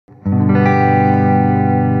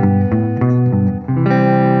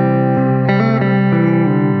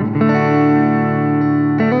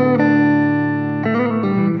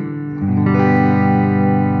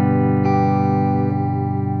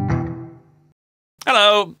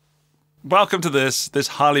Hello! Welcome to this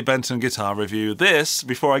Harley Benton guitar review. This,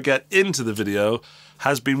 before I get into the video,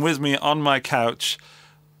 has been with me on my couch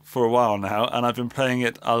for a while now, and I've been playing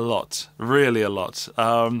it a lot. Really a lot.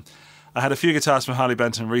 I had a few guitars from Harley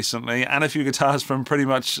Benton recently, and a few guitars from pretty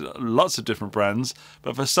much lots of different brands,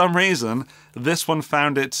 but for some reason, this one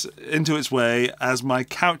found it into its way as my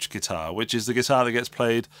couch guitar, which is the guitar that gets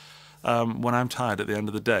played when I'm tired at the end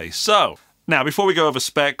of the day. So, now before we go over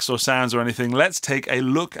specs or sounds or anything, let's take a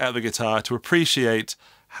look at the guitar to appreciate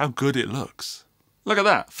how good it looks. Look at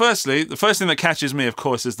that. Firstly, the first thing that catches me, of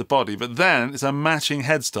course, is the body, but then it's a matching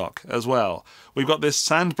headstock as well. We've got this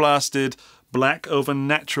sandblasted black over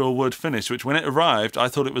natural wood finish, which when it arrived, I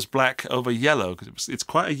thought it was black over yellow, because it's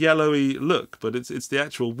quite a yellowy look, but it's the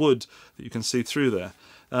actual wood that you can see through there.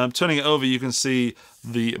 Turning it over, you can see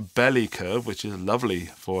the belly curve, which is lovely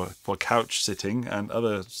for couch sitting and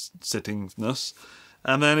other sittingness.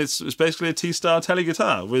 And then it's basically a T-style tele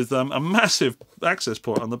guitar with a massive access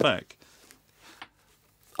port on the back.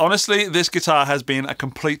 Honestly, this guitar has been a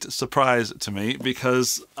complete surprise to me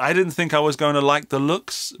because I didn't think I was going to like the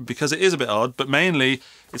looks because it is a bit odd, but mainly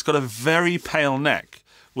it's got a very pale neck,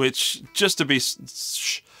 which, just to be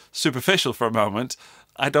superficial for a moment,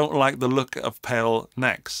 I don't like the look of pale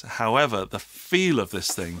necks. However, the feel of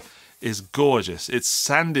this thing is gorgeous. It's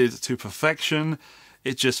sanded to perfection.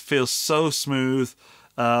 It just feels so smooth.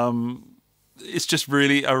 It's just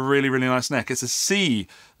really a really nice neck. It's a C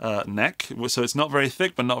neck, so it's not very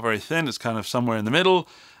thick but not very thin. It's kind of somewhere in the middle.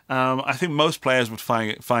 I think most players would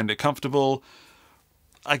find it comfortable.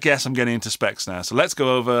 I guess I'm getting into specs now, so let's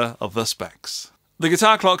go over the specs. The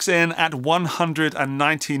guitar clocks in at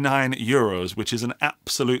 199 euros, which is an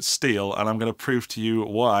absolute steal, and I'm going to prove to you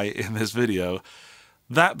why in this video.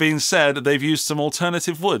 That being said, they've used some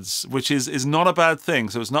alternative woods, which is not a bad thing.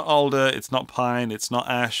 So it's not alder, it's not pine, it's not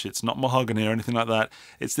ash, it's not mahogany or anything like that.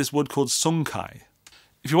 It's this wood called 𝗏𝗏𝗏𝗏.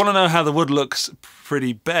 If you want to know how the wood looks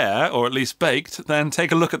pretty bare, or at least baked, then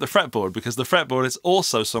take a look at the fretboard, because the fretboard is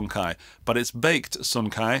also 𝗏𝗏𝗏𝗏, but it's baked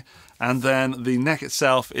𝗏𝗏𝗏𝗏, and then the neck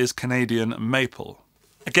itself is Canadian maple.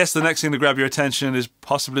 I guess the next thing to grab your attention is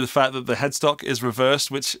possibly the fact that the headstock is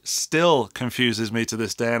reversed, which still confuses me to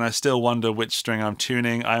this day, and I still wonder which string I'm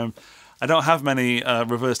tuning. I don't have many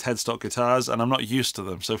reversed headstock guitars, and I'm not used to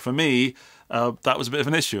them. So for me, that was a bit of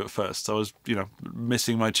an issue at first. I was,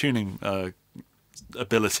 missing my tuning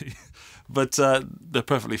ability. But they're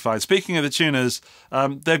perfectly fine. Speaking of the tuners,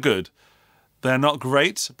 they're good. They're not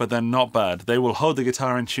great, but they're not bad. They will hold the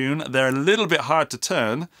guitar in tune. They're a little bit hard to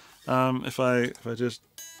turn. If I just...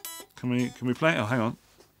 Can we play? Oh, hang on.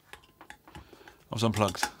 I was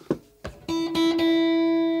unplugged.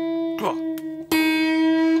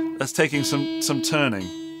 That's taking some turning.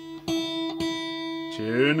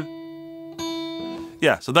 Tune.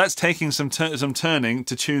 Yeah, so that's taking some turning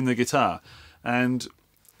to tune the guitar. And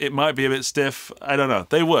it might be a bit stiff. I don't know.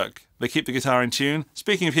 They work. They keep the guitar in tune.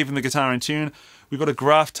 Speaking of keeping the guitar in tune, we've got a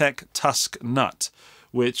Graphtec Tusk nut,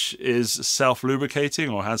 which is self-lubricating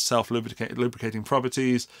or has self-lubricating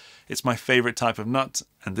properties. It's my favorite type of nut,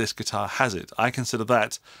 and this guitar has it. I consider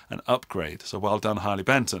that an upgrade, so well done, Harley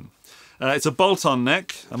Benton. It's a bolt-on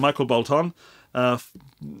neck, a micro bolt-on.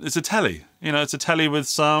 It's a telly. It's a telly with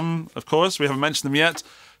some, of course, we haven't mentioned them yet,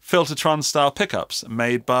 Filtertron style pickups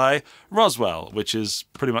made by Roswell, which is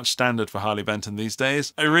pretty much standard for Harley Benton these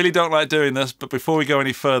days. I really don't like doing this, but before we go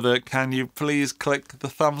any further, can you please click the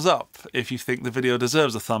thumbs up if you think the video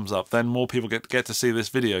deserves a thumbs up? Then more people get to see this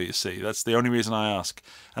video, you see. That's the only reason I ask.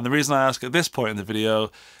 And the reason I ask at this point in the video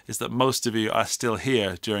is that most of you are still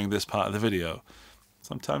here during this part of the video.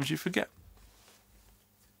 Sometimes you forget.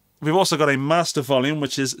 We've also got a master volume,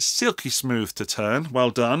 which is silky smooth to turn,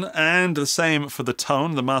 well done, and the same for the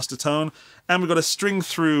tone, the master tone, and we've got a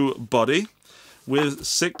string-through body with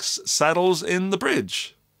 6 saddles in the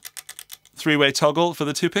bridge. 3-way toggle for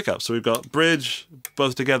the 2 pickups, so we've got bridge,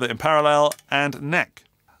 both together in parallel, and neck.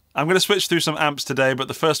 I'm going to switch through some amps today, but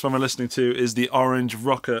the first one we're listening to is the Orange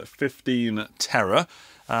Rocker 15 Terror.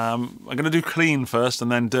 I'm going to do clean first,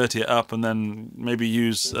 and then dirty it up, and then maybe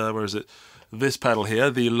use, this pedal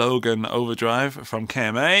here, the Logan Overdrive from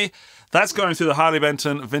KMA. That's going through the Harley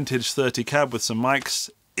Benton Vintage 30 cab with some mics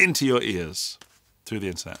into your ears. Through the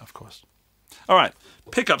internet, of course. Alright,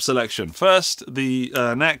 pickup selection. First, the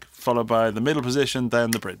neck, followed by the middle position,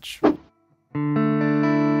 then the bridge.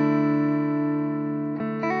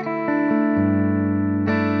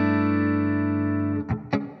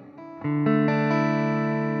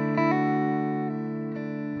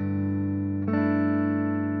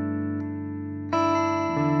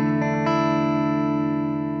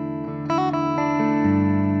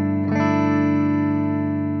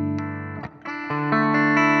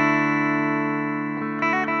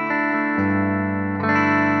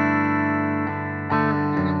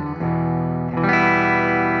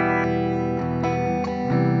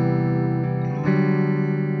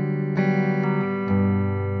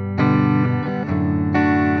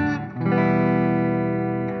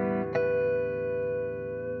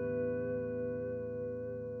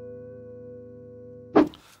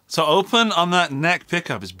 So open on that neck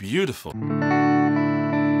pickup is beautiful.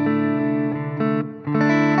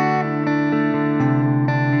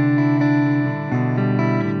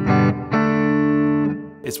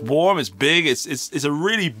 It's warm, it's big, it's a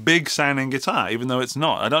really big sounding guitar, even though it's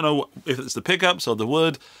not. I don't know if it's the pickups or the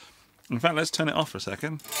wood. In fact, let's turn it off for a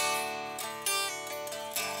second.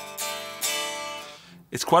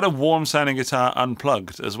 It's quite a warm sounding guitar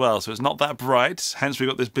unplugged as well, so it's not that bright, hence we've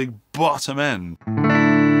got this big bottom end.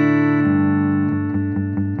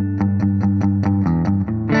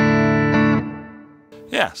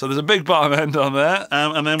 Yeah, so there's a big bottom end on there,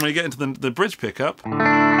 and then when you get into the bridge pickup,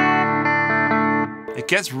 it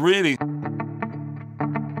gets really...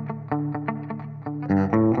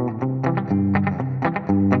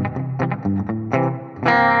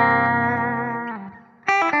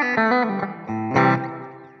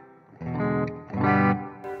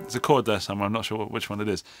 There's a chord there somewhere, I'm not sure which one it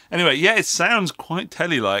is. Anyway, yeah, it sounds quite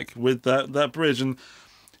telly-like with that bridge, and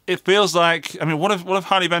it feels like, I mean, what if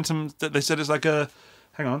Harley Benton, they said it's like a,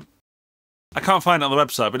 hang on, I can't find it on the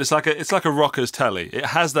website, but it's like a rocker's telly. It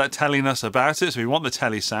has that telliness about it, so if you want the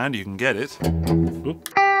telly sound, you can get it. Oop.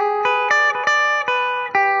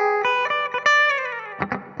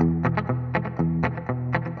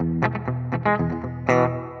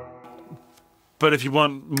 But if you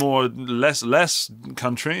want more, less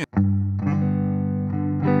country,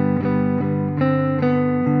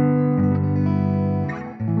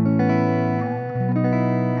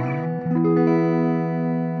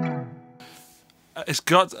 it's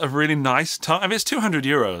got a really nice tone. I mean, it's 200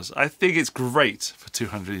 euros. I think it's great for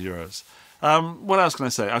 200 euros. What else can I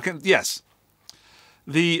say? Yes.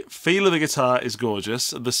 The feel of the guitar is gorgeous.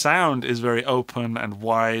 The sound is very open and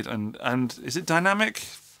wide, and is it dynamic?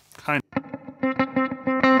 Kind of.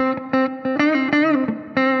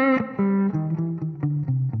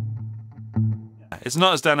 It's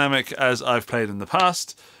not as dynamic as I've played in the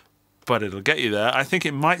past, but it'll get you there. I think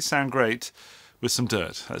it might sound great with some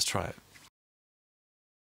dirt. Let's try it.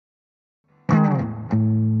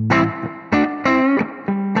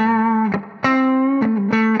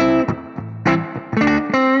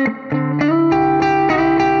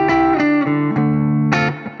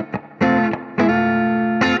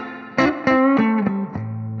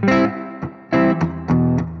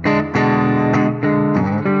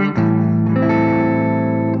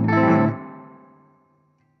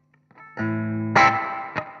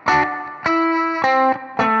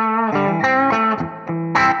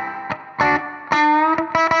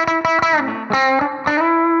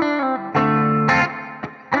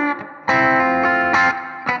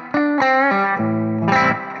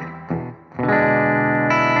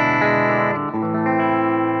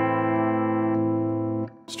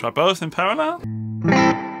 Try both in parallel.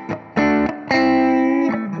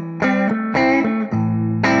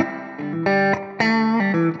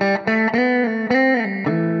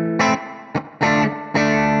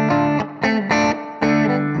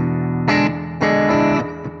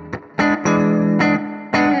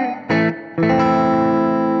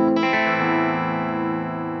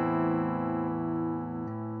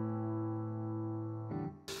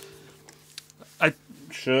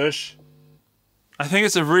 Shush. I think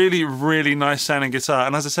it's a really, really nice sounding guitar,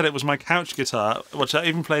 and as I said, it was my couch guitar, which I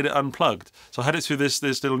even played it unplugged. So I had it through this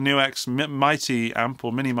little 𝗬𝗢𝗙𝗧𝗢𝗥 Mighty amp,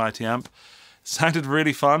 or mini Mighty amp. It sounded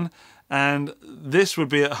really fun, and this would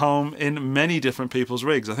be at home in many different people's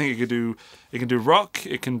rigs. I think it can do rock,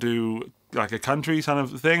 it can do like a country kind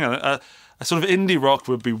of thing, a sort of indie rock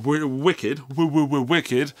would be wicked,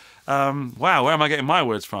 wicked. Wow, where am I getting my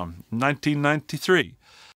words from? 1993.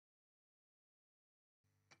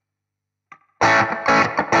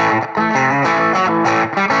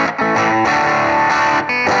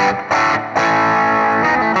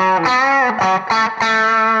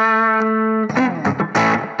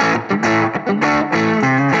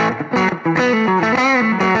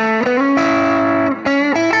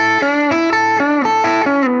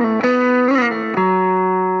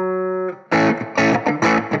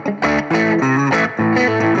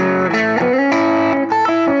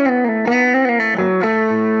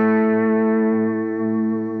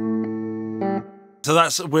 So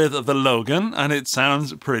that's with the Logan, and it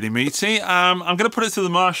sounds pretty meaty. I'm going to put it through the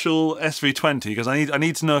Marshall SV20 because I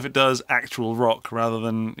need to know if it does actual rock rather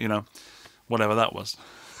than, you know, whatever that was.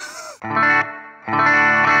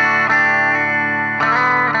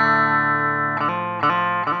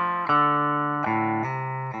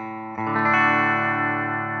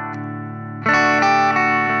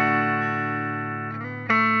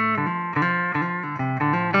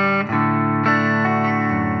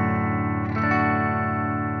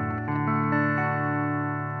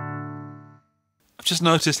 just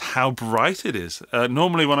noticed how bright it is.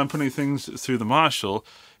 Normally when I'm putting things through the Marshall,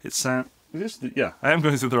 it sounds... Yeah, I am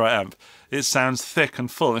going through the right amp. It sounds thick and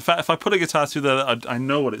full. In fact, if I put a guitar through there, I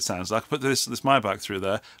know what it sounds like. I put this Maybach through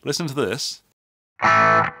there. Listen to this.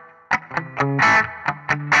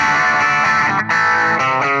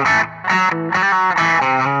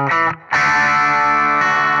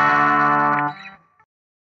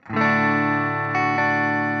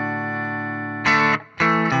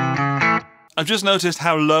 I've just noticed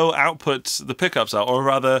how low output the pickups are, or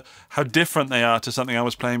rather how different they are to something I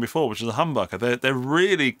was playing before, which is a humbucker. They're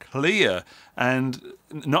really clear and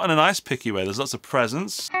not in a nice picky way. There's lots of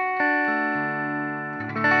presence.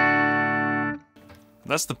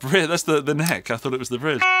 That's the bridge. That's the neck. I thought it was the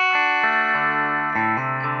bridge.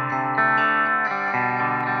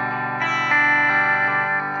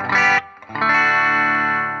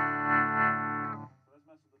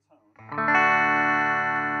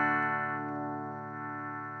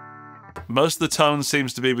 Most of the tone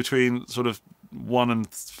seems to be between sort of 1 and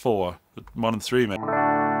 4, 1 and 3 maybe.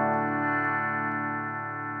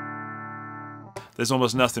 There's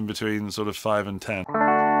almost nothing between sort of 5 and 10.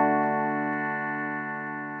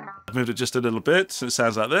 I've moved it just a little bit, so it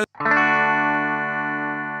sounds like this.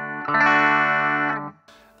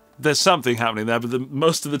 There's something happening there, but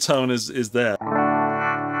most of the tone is there.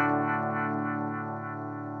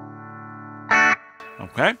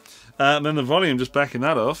 Okay, and then the volume, just backing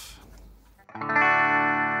that off.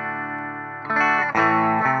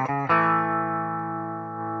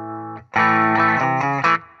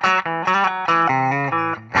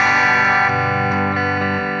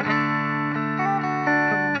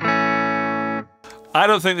 I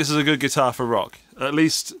don't think this is a good guitar for rock, at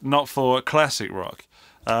least not for classic rock.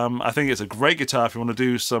 I think it's a great guitar if you want to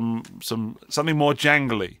do something more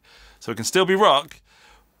jangly. So it can still be rock,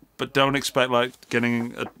 but don't expect like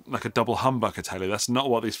getting like a double humbucker tailor. That's not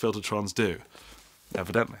what these Filtertrons do,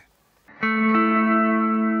 evidently.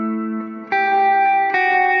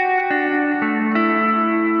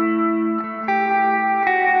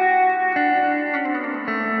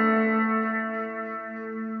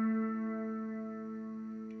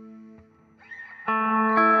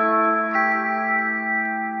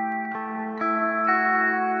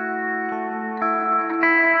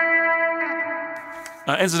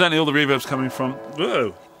 Incidentally, all the reverb's coming from...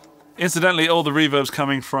 Whoa! Incidentally, all the reverb's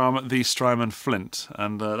coming from the Strymon Flint,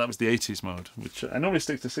 and that was the 80s mode, which I normally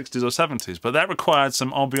stick to 60s or 70s, but that required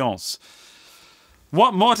some ambiance.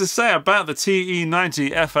 What more to say about the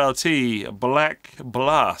TE90FLT Black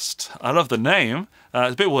Blast? I love the name.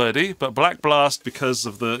 It's a bit wordy, but Black Blast because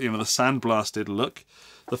of the the sandblasted look.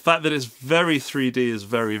 The fact that it's very 3D is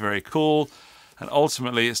very, very cool, and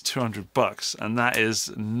ultimately it's $200, and that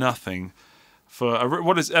is nothing for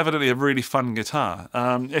what is evidently a really fun guitar.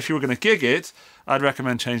 If you were going to gig it, I'd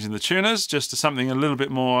recommend changing the tuners just to something a little bit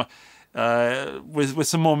more, with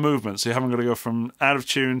some more movement, so you haven't got to go from out of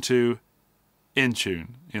tune to in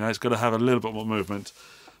tune. It's got to have a little bit more movement.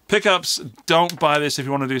 Pickups, don't buy this if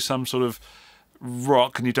you want to do some sort of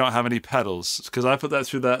rock and you don't have any pedals, because I put that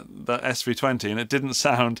through that SV20 and it didn't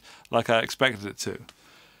sound like I expected it to.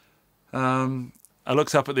 I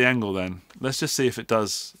looked up at the Engl then. Let's just see if it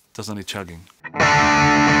does any chugging.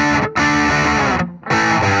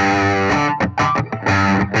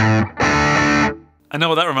 I know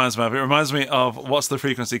what that reminds me of. It reminds me of What's the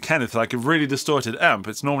Frequency Kenneth, like a really distorted amp.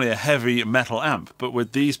 It's normally a heavy metal amp, but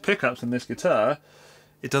with these pickups in this guitar,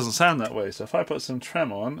 it doesn't sound that way. So if I put some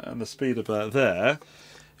trem on and the speed about there,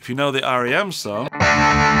 if you know the REM song...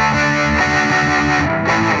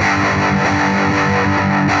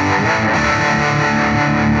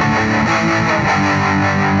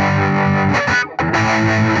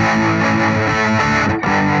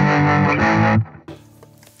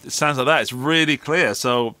 It sounds like that. It's really clear.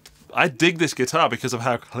 So I dig this guitar because of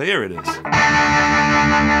how clear it is.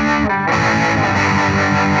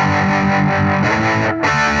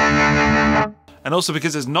 And also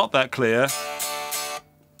because it's not that clear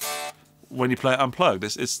when you play it unplugged.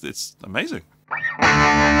 It's amazing.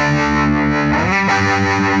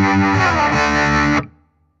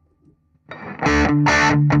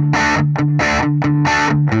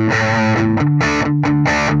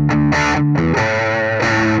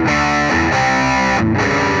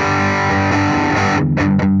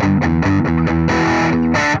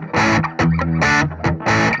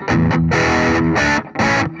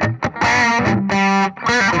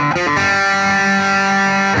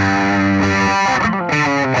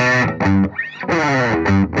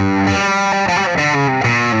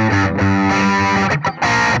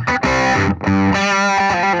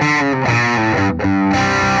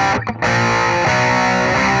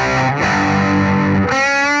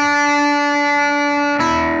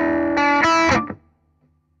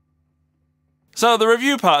 So the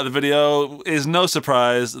review part of the video is no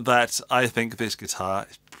surprise that I think this guitar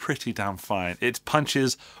is pretty damn fine. It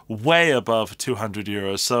punches way above 200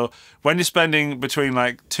 euros. So when you're spending between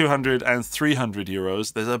like 200 and 300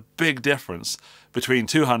 euros, there's a big difference between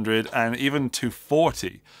 200 and even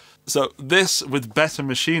 240. So this, with better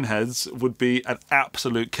machine heads, would be an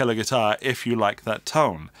absolute killer guitar if you like that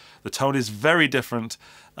tone. The tone is very different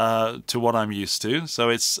to what I'm used to. So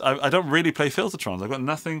I don't really play Filtertrons. I've got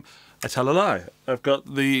nothing. I tell a lie. I've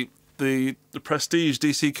got the Prestige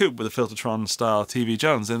DC Coupe with the Filtertron style TV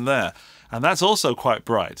Jones in there, and that's also quite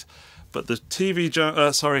bright. But the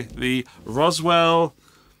the Roswell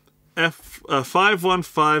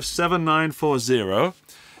 5157940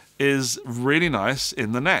 is really nice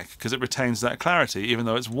in the neck because it retains that clarity, even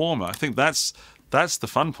though it's warmer. I think that's the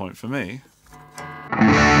fun point for me.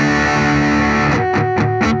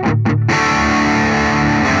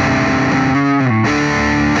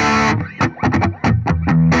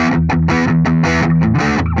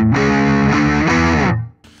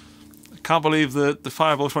 Can't believe that the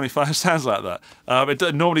Fireball 25 sounds like that.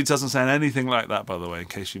 It normally doesn't sound anything like that, by the way, in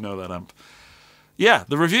case you know that amp. Yeah,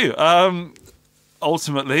 the review.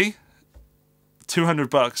 Ultimately,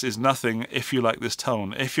 $200 is nothing if you like this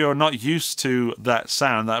tone. If you're not used to that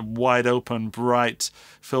sound, that wide open, bright,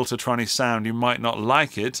 Filtertron-y sound, you might not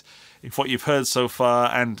like it. If what you've heard so far,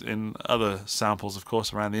 and in other samples, of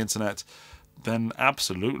course, around the internet, then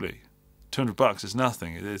absolutely, $200 is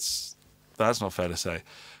nothing. That's not fair to say.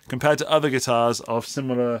 Compared to other guitars of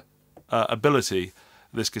similar ability,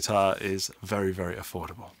 this guitar is very, very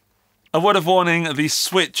affordable. A word of warning, the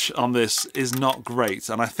switch on this is not great,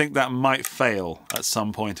 and I think that might fail at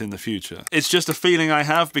some point in the future. It's just a feeling I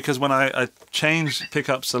have because when I change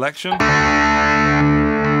pickup selection,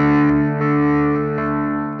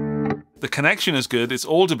 the connection is good, it's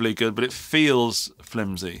audibly good, but it feels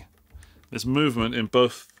flimsy. There's movement in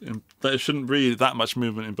both, there shouldn't be that much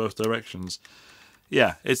movement in both directions.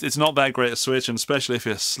 Yeah, it's not that great a switch, and especially if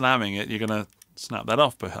you're slamming it, you're going to snap that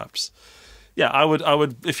off perhaps. Yeah, I would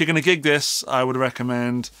if you're going to gig this, I would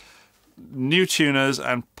recommend new tuners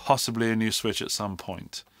and possibly a new switch at some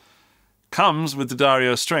point. Comes with the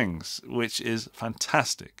Dario strings, which is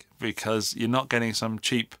fantastic because you're not getting some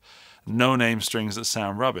cheap no-name strings that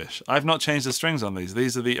sound rubbish. I've not changed the strings on these.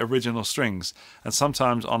 These are the original strings, and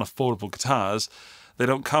sometimes on affordable guitars, they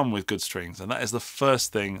don't come with good strings, and that is the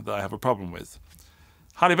first thing that I have a problem with.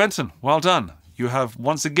 Harley Benton, well done. You have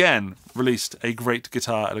once again released a great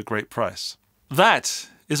guitar at a great price. That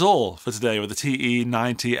is all for today with the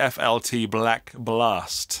TE90FLT Black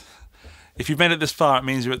Blast. If you've made it this far, it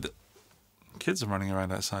means you're at the... Kids are running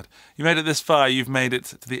around outside. You made it this far, you've made it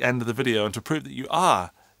to the end of the video, and to prove that you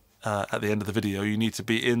are at the end of the video, you need to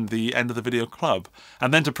be in the end of the video club.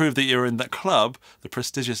 And then to prove that you're in that club, the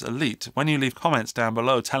prestigious elite, when you leave comments down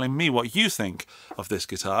below telling me what you think of this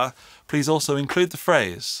guitar, please also include the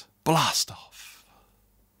phrase, blast off.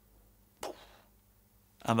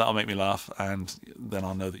 And that'll make me laugh, and then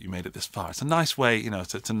I'll know that you made it this far. It's a nice way, you know,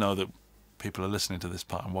 to know that people are listening to this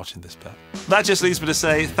part and watching this part. That just leaves me to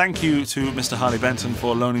say thank you to Mr. Harley Benton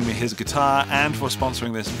for loaning me his guitar and for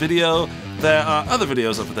sponsoring this video. There are other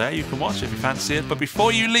videos over there you can watch if you fancy it, but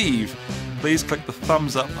before you leave, please click the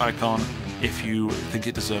thumbs up icon if you think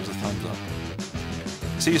it deserves a thumbs up.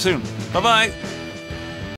 See you soon. Bye-bye.